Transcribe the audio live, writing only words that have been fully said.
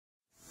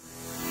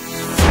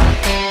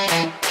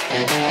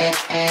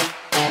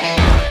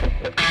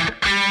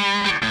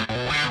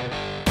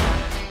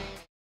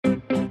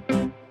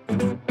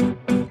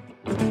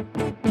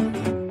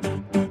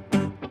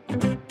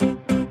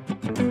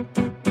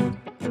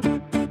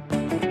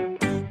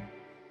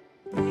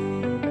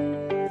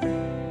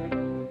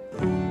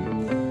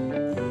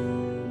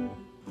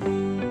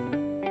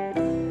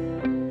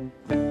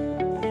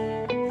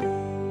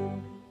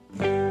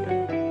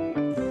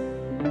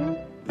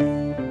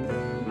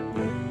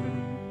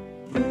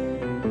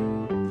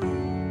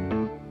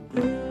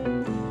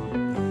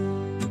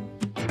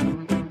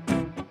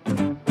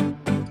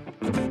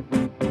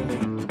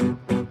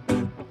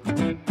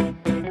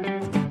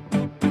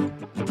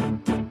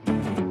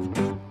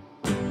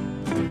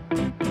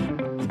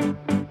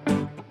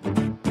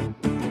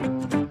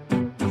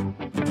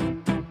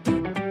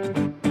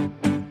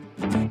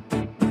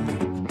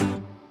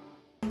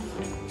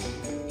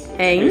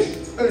1,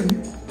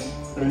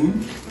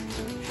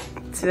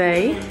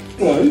 2,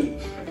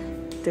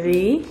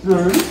 3,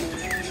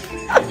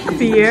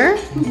 4,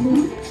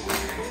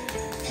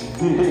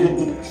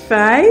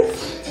 5,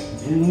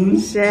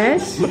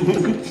 6,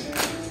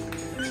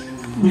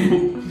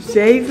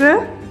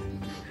 7,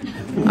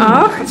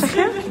 8. Zeg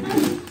je?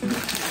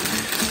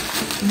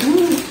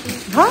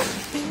 Wat?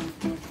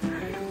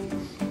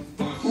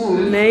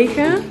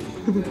 9,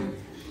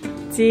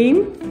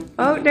 10.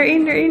 Oh,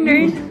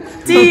 erin.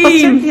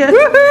 10.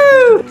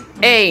 Woehoe!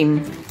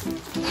 1,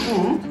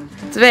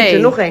 2.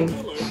 Nog 1.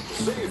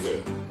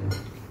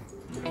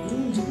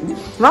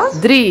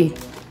 Wat? 3,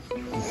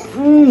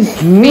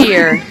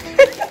 4.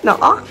 Nou,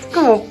 8.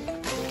 Kom op.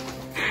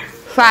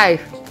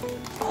 5.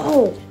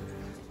 Oh.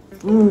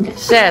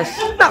 6.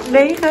 Nou,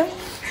 9.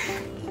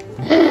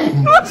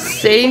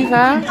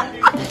 7.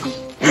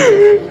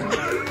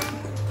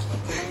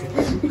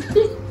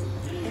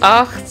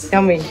 8.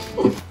 Yummy.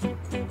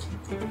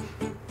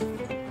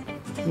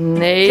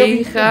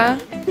 9.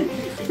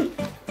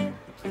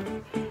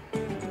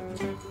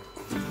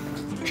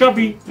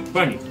 Chubby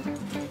bunny.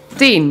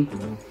 10.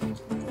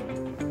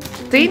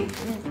 10.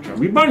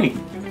 Chubby bunny.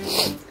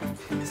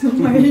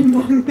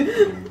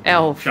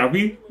 11.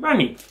 Chubby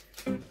bunny.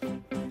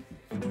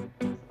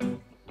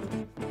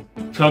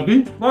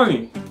 Chubby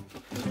bunny.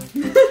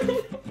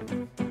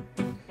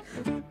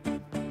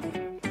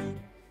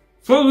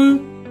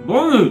 Chubby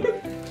bunny.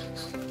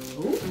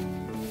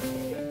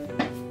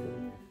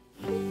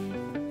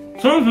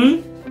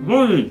 Chubby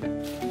bunny.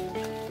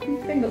 Ik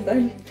vind dat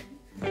duidelijk.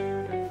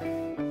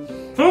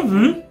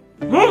 Chubby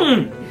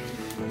bunny.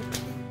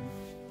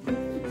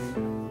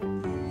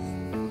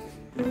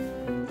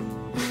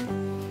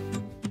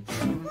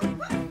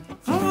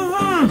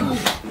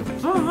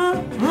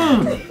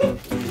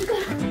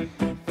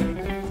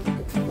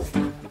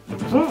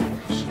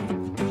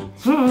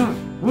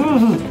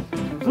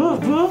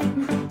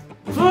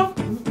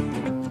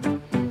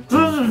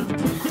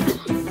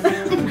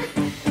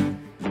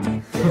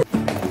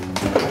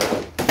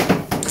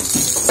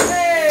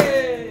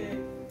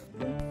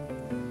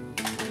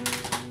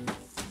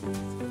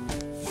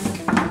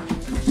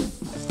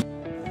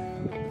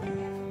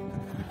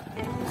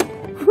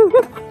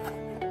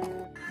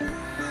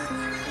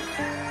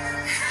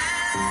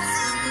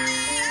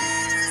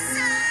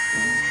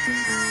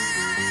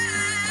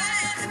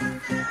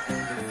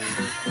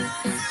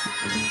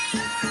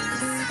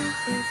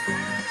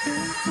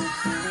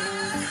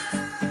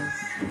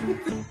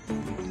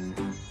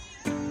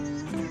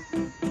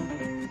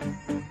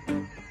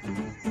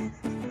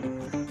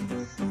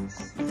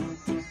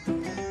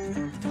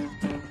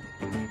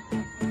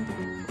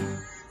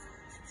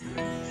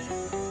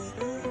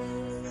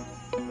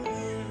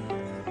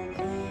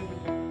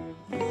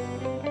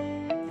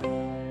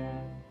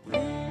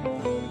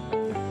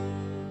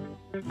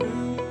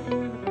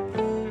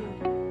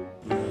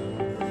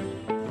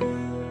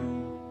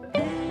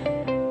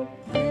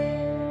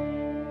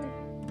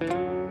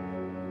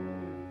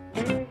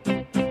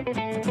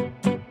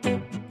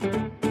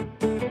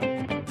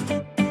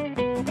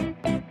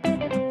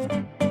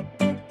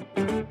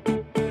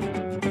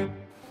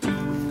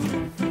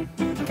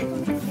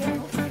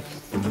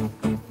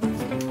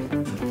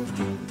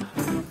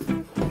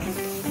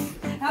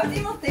 Houdt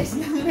iemand deze?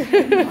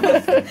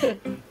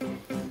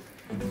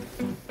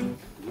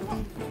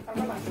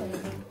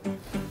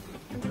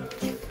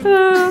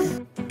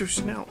 Zo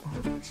snel.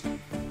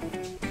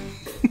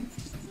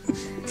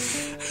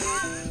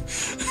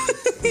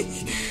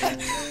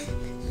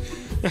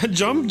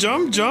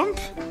 Jump.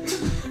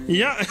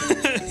 Ja.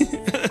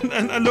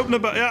 en loop naar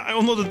buiten. Ja,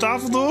 onder de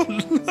tafel door.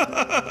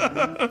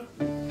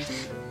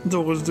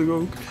 Door is het natuurlijk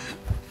ook.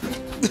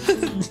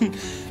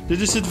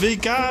 Dit is het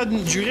WK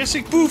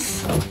Jurassic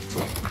Poef.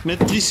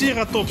 Met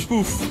Triceratops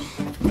Poef.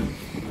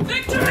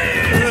 Victory!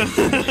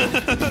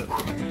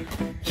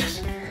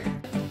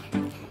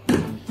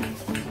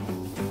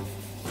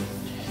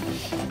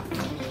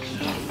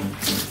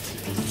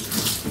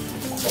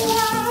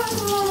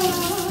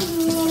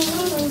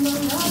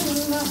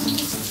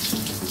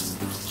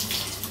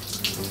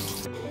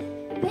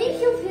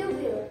 Beetje of heel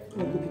veel?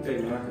 Een kopje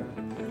thee maken.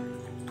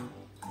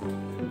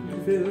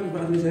 Veel, hè?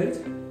 Water is heet.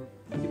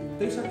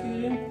 Theezakje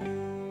erin.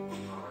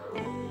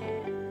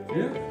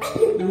 Ja?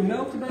 Doe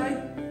melk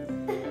erbij.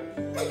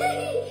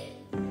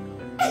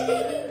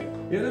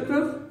 Ja, dat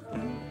ook?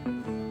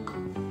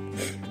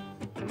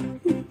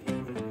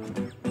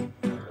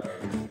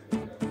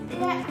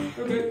 Ja.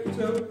 Oké,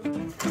 zo.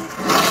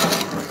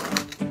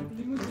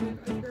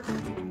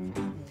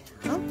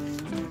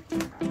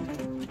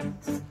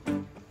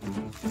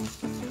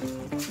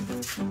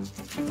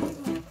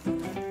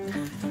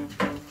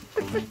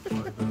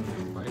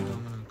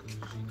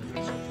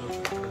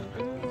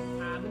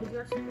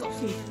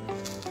 Fantastisch.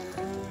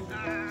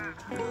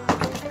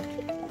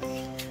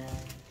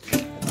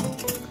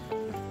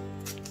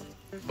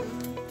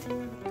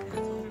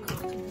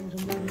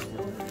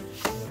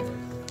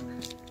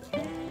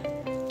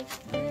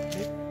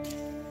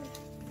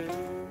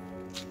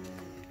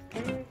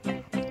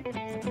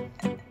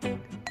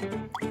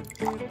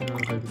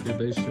 weer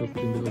bezig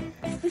over in beeld.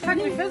 Ik ga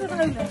nu verder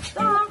ruilen.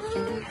 Dag!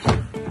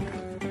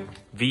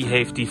 Wie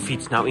heeft die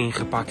fiets nou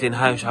ingepakt in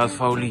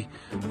huishoudfolie?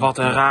 Wat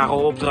een rare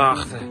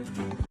opdrachten.